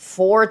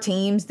 4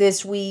 teams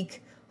this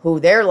week who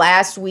their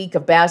last week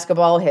of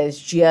basketball has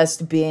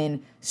just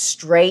been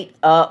straight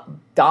up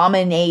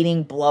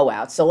dominating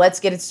blowouts. So let's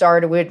get it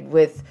started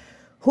with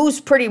who's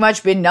pretty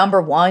much been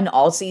number 1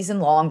 all season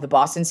long, the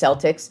Boston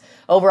Celtics.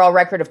 Overall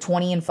record of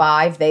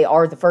 20-5. They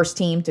are the first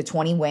team to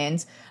 20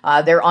 wins.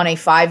 They're on a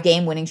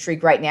 5-game winning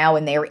streak right now,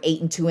 and they are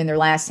 8-2 in their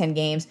last 10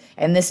 games.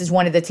 And this is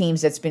one of the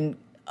teams that's been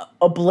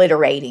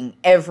obliterating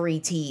every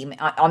team.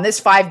 On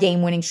this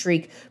 5-game winning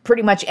streak,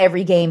 pretty much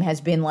every game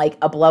has been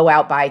a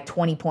blowout by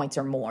 20 points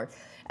or more.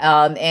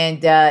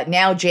 And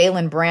now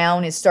Jaylen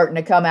Brown is starting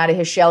to come out of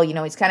his shell.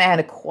 He's kind of had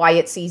a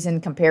quiet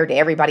season compared to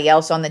everybody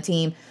else on the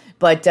team,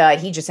 but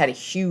he just had a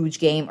huge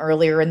game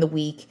earlier in the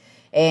week.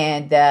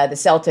 And the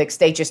Celtics,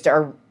 they just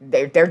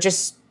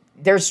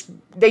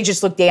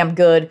look damn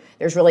good.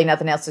 There's really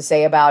nothing else to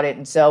say about it.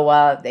 And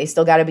so they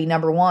still got to be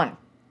number 1.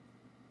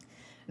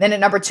 Then at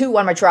number 2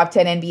 on my Tropp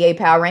 10 NBA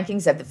Power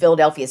Rankings, I have the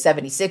Philadelphia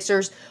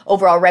 76ers.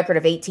 Overall record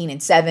of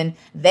 18-7.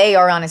 They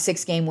are on a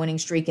 6-game winning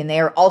streak, and they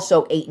are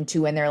also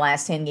 8-2 in their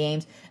last 10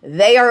 games.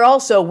 They are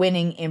also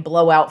winning in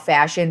blowout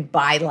fashion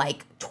by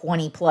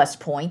 20-plus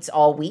points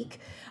all week.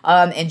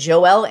 And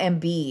Joel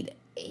Embiid,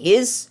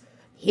 his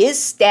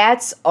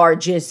stats are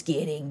just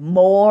getting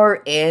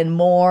more and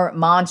more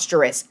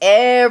monstrous.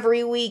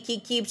 Every week he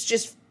keeps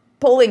just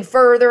pulling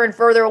further and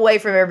further away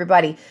from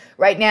everybody.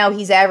 Right now,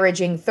 he's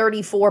averaging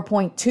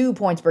 34.2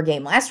 points per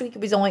game. Last week,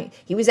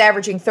 he was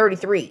averaging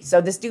 33.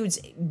 So this dude's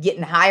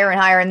getting higher and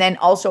higher, and then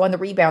also on the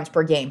rebounds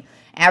per game,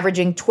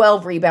 averaging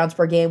 12 rebounds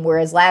per game,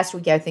 whereas last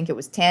week, I think it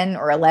was 10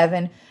 or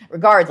 11.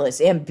 Regardless,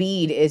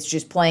 Embiid is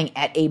just playing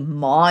at a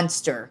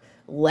monster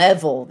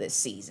level this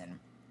season.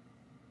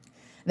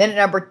 Then at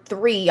number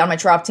 3 on my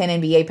top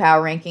 10 NBA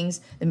power rankings,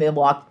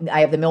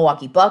 I have the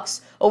Milwaukee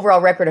Bucks.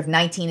 Overall record of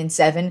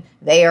 19-7.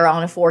 They are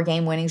on a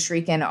 4-game winning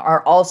streak and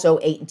are also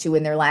 8-2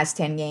 in their last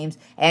 10 games,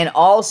 and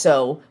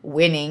also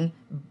winning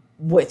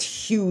with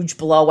huge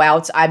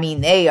blowouts. I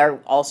mean, they are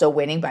also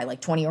winning by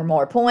like 20 or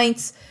more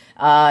points.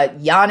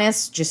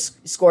 Giannis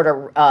just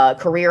scored a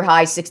career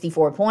high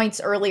 64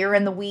 points earlier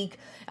in the week.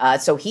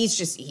 So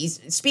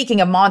he's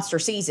speaking of monster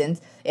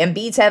seasons,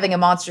 Embiid's having a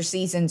monster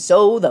season,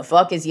 so the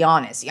fuck is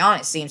Giannis.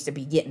 Giannis seems to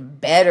be getting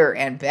better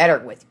and better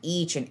with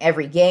each and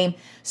every game.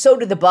 So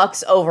do the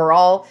Bucks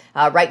overall.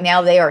 Right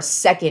now they are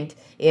second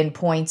in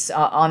points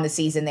on the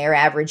season. They're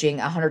averaging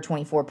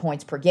 124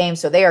 points per game.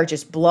 So they are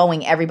just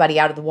blowing everybody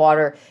out of the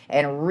water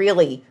and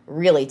really,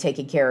 really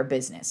taking care of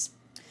business.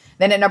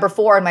 Then at number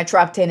 4 in my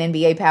top 10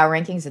 NBA power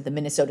rankings is the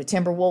Minnesota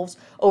Timberwolves.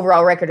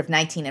 Overall record of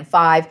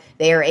 19-5.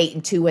 They are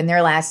 8-2 in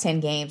their last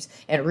 10 games.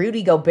 And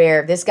Rudy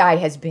Gobert, this guy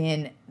has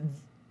been,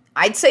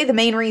 I'd say, the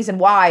main reason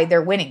why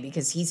they're winning,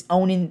 because he's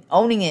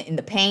owning it in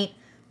the paint.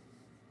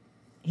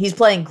 He's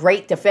playing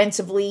great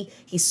defensively.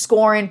 He's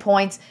scoring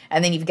points.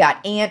 And then you've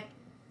got Ant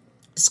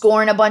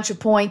scoring a bunch of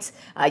points.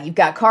 You've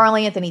got Karl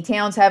Anthony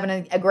Towns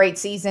having a great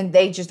season.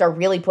 They just are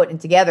really putting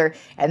it together.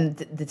 And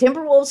the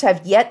Timberwolves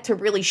have yet to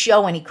really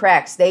show any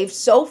cracks. They've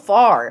so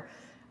far,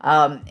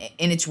 and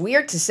it's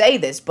weird to say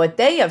this, but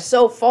they have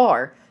so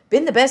far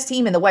been the best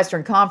team in the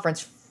Western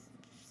Conference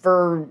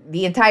for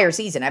the entire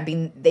season. I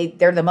mean,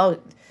 they're the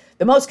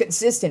most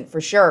consistent for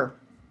sure.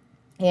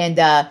 And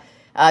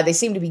they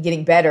seem to be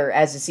getting better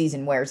as the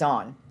season wears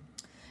on.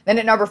 Then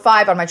at number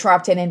 5 on my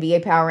top 10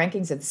 NBA power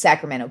rankings is the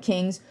Sacramento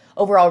Kings.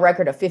 Overall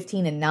record of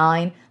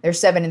 15-9. They're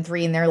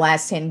 7-3 in their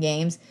last 10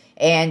 games.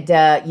 And,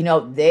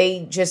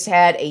 they just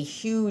had a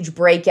huge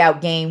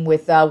breakout game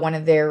with one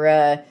of he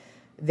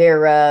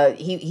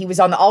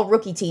was on the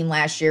all-rookie team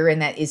last year, and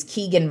that is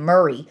Keegan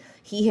Murray.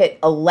 He hit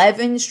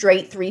 11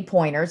 straight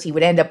three-pointers. He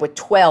would end up with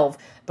 12,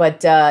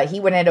 but he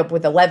would end up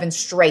with 11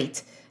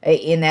 straight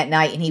in that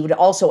night, and he would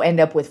also end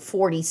up with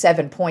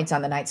 47 points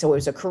on the night. So it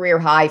was a career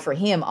high for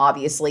him,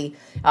 obviously,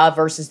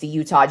 versus the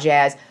Utah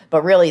Jazz.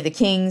 But really, the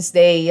Kings,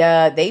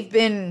 they've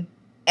been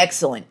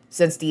excellent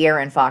since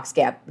De'Aaron Fox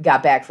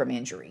got back from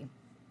injury.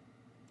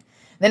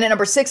 Then at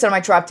number 6 on my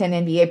top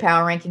 10 NBA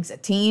power rankings, a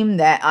team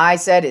that I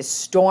said is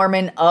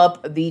storming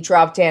up the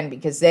top 10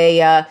 because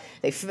they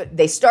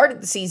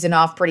started the season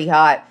off pretty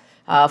hot,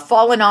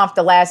 fallen off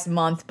the last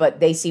month, but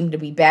they seem to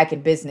be back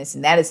in business,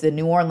 and that is the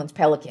New Orleans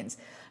Pelicans.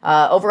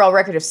 Overall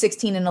record of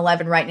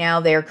 16-11 right now.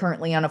 They are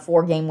currently on a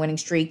 4-game winning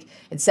streak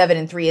and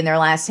 7-3 in their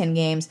last 10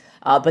 games.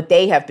 But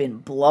they have been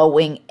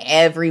blowing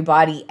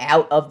everybody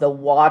out of the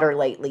water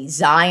lately.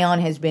 Zion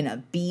has been a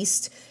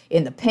beast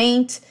in the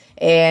paint,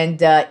 and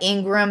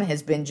Ingram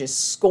has been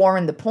just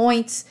scoring the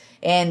points.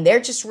 And they're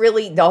just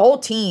really, the whole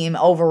team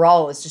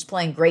overall is just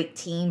playing great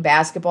team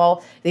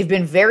basketball. They've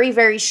been very,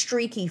 very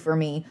streaky for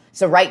me.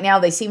 So right now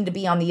they seem to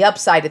be on the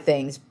upside of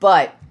things.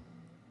 But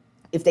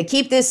if they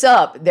keep this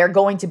up, they're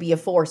going to be a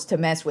force to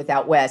mess with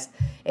out west.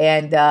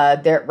 And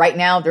right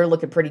now, they're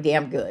looking pretty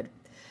damn good.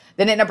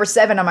 Then at number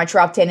 7 on my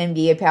top 10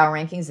 NBA power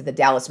rankings are the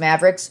Dallas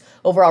Mavericks.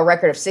 Overall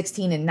record of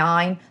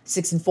 16-9,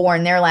 6-4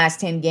 in their last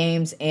 10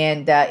 games,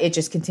 and it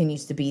just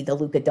continues to be the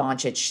Luka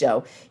Doncic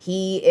show.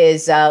 He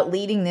is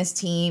leading this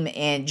team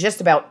in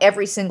just about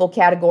every single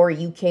category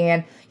you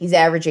can. He's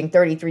averaging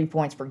 33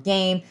 points per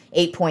game,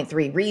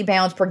 8.3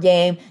 rebounds per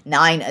game,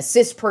 9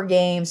 assists per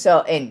game,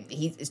 and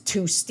he's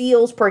 2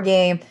 steals per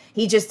game.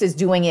 He just is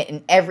doing it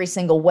in every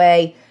single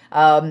way,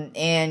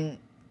 and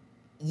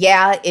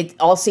yeah, it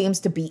all seems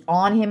to be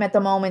on him at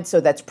the moment,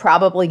 so that's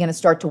probably going to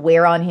start to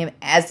wear on him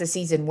as the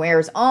season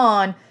wears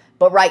on.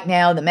 But right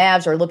now, the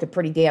Mavs are looking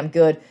pretty damn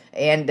good,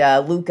 and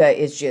Luka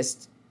is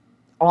just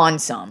on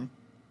some.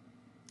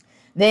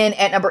 Then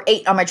at number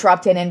 8 on my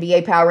top 10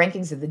 NBA power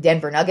rankings are the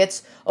Denver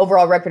Nuggets.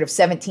 Overall record of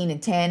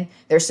 17-10.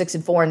 They're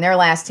 6-4 in their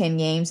last 10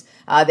 games.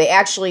 They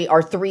actually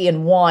are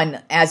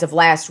 3-1 as of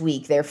last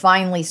week. They're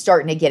finally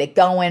starting to get it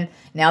going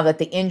now that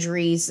the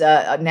injuries,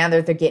 now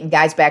that they're getting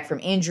guys back from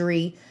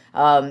injury.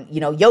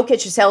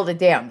 Jokic has held it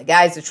down. The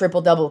guy's the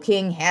triple-double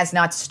king, has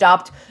not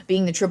stopped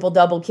being the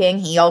triple-double king.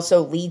 He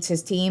also leads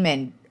his team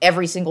in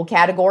every single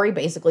category,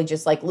 basically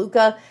just like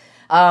Luka.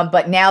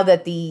 But now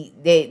that the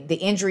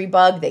injury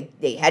bug,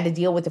 they had to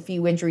deal with a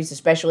few injuries,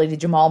 especially to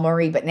Jamal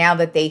Murray. But now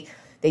that they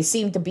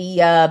seem to be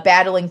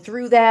battling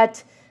through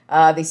that,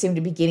 they seem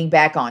to be getting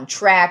back on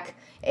track.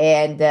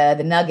 And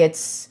the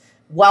Nuggets,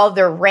 while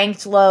they're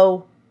ranked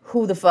low,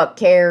 who the fuck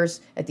cares?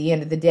 At the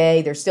end of the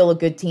day, they're still a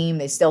good team.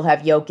 They still have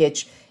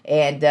Jokic.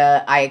 And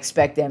I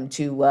expect them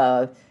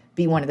to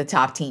be one of the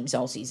top teams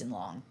all season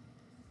long.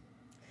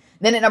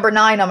 Then at number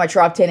 9 on my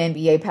top 10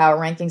 NBA power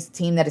rankings, the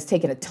team that has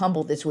taken a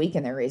tumble this week,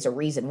 and there is a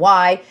reason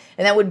why,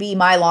 and that would be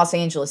my Los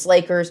Angeles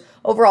Lakers.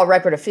 Overall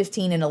record of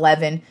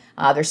 15-11.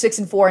 They're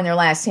 6-4 in their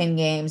last 10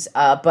 games,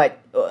 but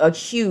a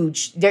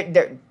huge.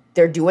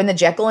 They're doing the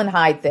Jekyll and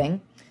Hyde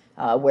thing,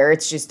 where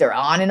it's just they're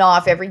on and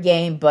off every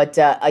game, but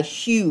a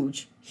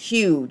huge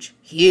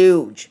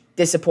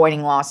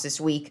disappointing loss this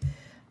week.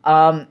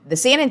 The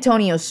San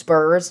Antonio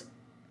Spurs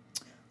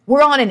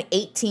we're on an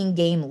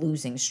 18-game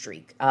losing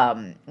streak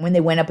when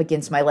they went up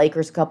against my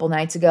Lakers a couple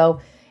nights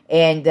ago,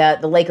 and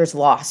the Lakers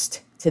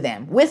lost to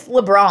them with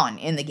LeBron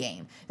in the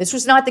game. This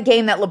was not the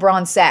game that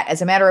LeBron sat.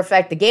 As a matter of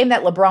fact, the game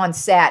that LeBron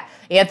sat,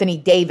 Anthony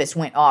Davis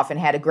went off and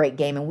had a great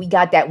game, and we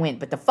got that win.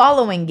 But the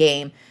following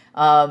game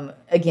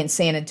against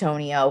San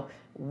Antonio,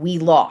 we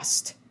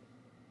lost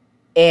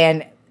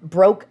and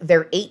broke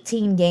their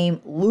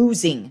 18-game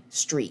losing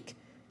streak.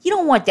 You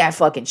don't want that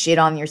fucking shit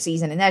on your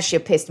season, and that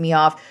shit pissed me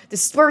off. The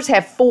Spurs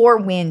have 4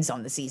 wins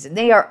on the season.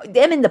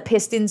 Them and the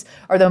Pistons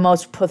are the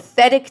most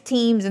pathetic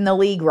teams in the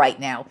league right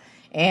now.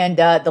 And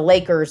the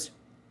Lakers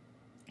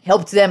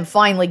helped them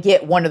finally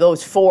get one of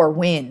those 4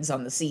 wins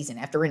on the season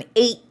after an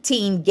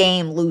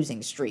 18-game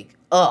losing streak.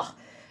 Ugh,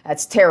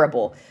 that's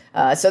terrible.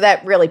 So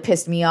that really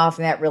pissed me off,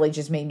 and that really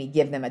just made me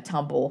give them a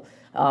tumble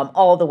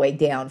all the way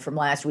down from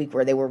last week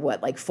where they were,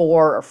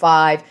 4 or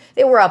 5?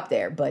 They were up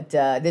there, but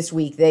this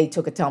week they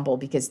took a tumble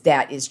because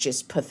that is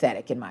just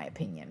pathetic in my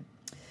opinion.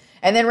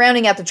 And then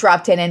rounding out the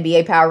Tropp 10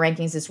 NBA Power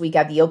Rankings this week, I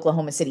have the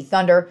Oklahoma City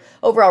Thunder.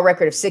 Overall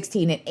record of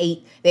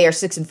 16-8. They are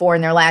 6-4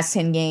 in their last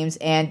 10 games,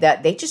 and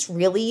they just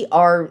really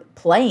are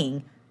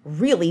playing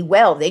really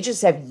well. They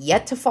just have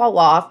yet to fall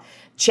off.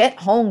 Chet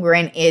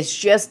Holmgren is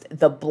just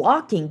the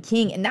blocking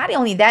king. And not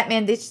only that,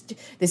 man,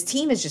 this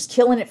team is just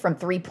killing it from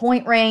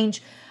three-point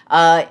range,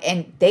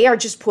 and they are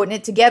just putting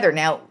it together.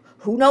 Now,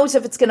 who knows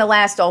if it's going to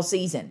last all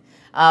season?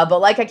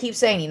 But like I keep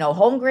saying,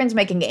 Holmgren's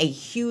making a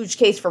huge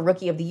case for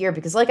Rookie of the Year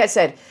because, like I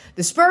said,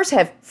 the Spurs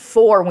have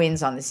 4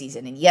 wins on the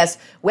season. And yes,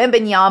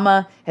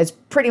 Wembanyama has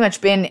pretty much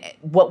been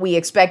what we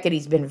expected.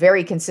 He's been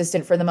very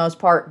consistent for the most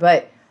part,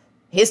 but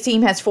his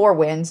team has 4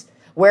 wins,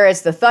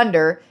 whereas the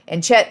Thunder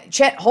and Chet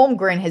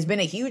Holmgren has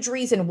been a huge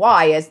reason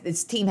why, as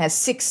this team has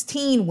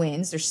 16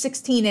 wins. They're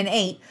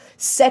 16-8,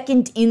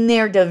 second in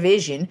their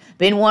division,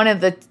 been one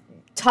of the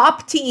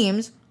top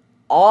teams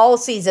all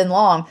season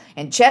long,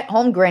 and Chet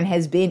Holmgren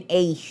has been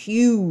a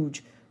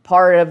huge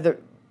part of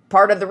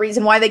the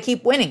reason why they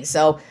keep winning.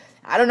 So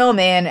I don't know,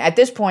 man. At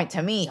this point,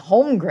 to me,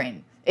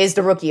 Holmgren is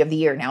the Rookie of the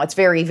Year. Now it's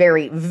very,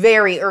 very,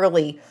 very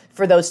early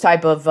for those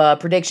type of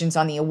predictions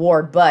on the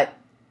award, but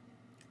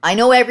I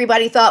know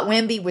everybody thought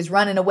Wemby was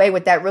running away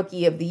with that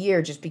Rookie of the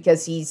Year just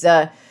because he's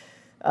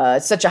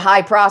such a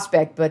high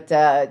prospect, but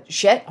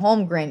Chet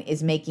Holmgren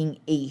is making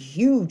a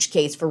huge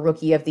case for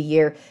Rookie of the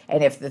Year,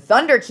 and if the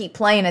Thunder keep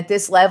playing at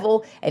this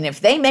level, and if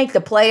they make the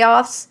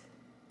playoffs,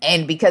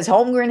 and because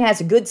Holmgren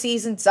has a good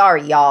season,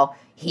 sorry, y'all,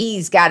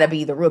 he's got to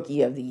be the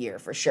Rookie of the Year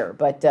for sure.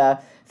 But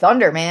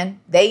Thunder, man,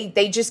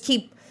 they just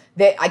keep...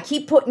 I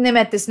keep putting them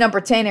at this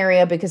number 10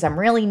 area because I'm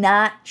really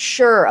not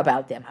sure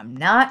about them.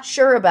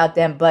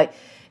 But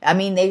I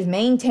mean, they've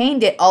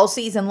maintained it all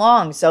season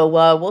long, so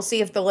we'll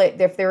see if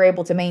they're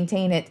able to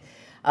maintain it,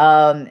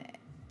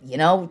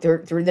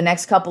 through the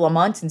next couple of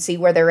months and see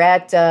where they're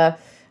at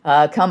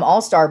come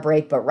All-Star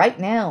break. But right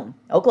now,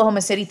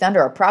 Oklahoma City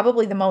Thunder are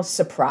probably the most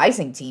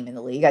surprising team in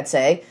the league, I'd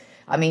say.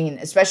 I mean,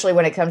 especially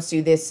when it comes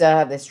to this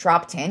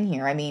Tropp 10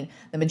 here. I mean,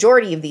 the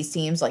majority of these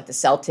teams, like the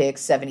Celtics,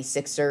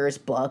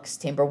 76ers, Bucks,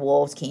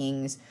 Timberwolves,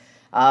 Kings,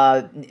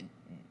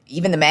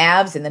 even the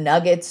Mavs and the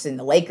Nuggets and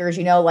the Lakers,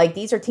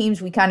 these are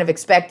teams we kind of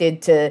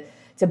expected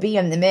to be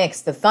in the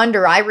mix. The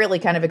Thunder, I really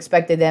kind of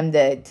expected them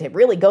to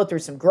really go through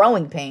some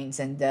growing pains,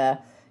 and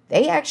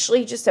they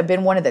actually just have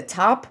been one of the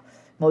top,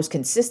 most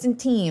consistent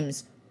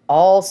teams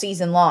all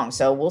season long.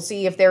 So we'll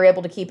see if they're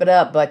able to keep it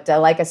up. But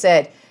like I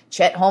said,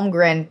 Chet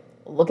Holmgren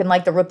looking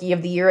like the Rookie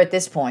of the Year at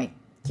this point.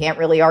 Can't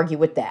really argue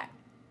with that.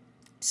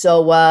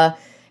 So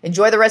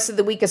enjoy the rest of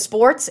the week of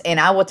sports, and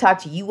I will talk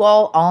to you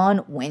all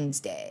on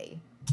Wednesday.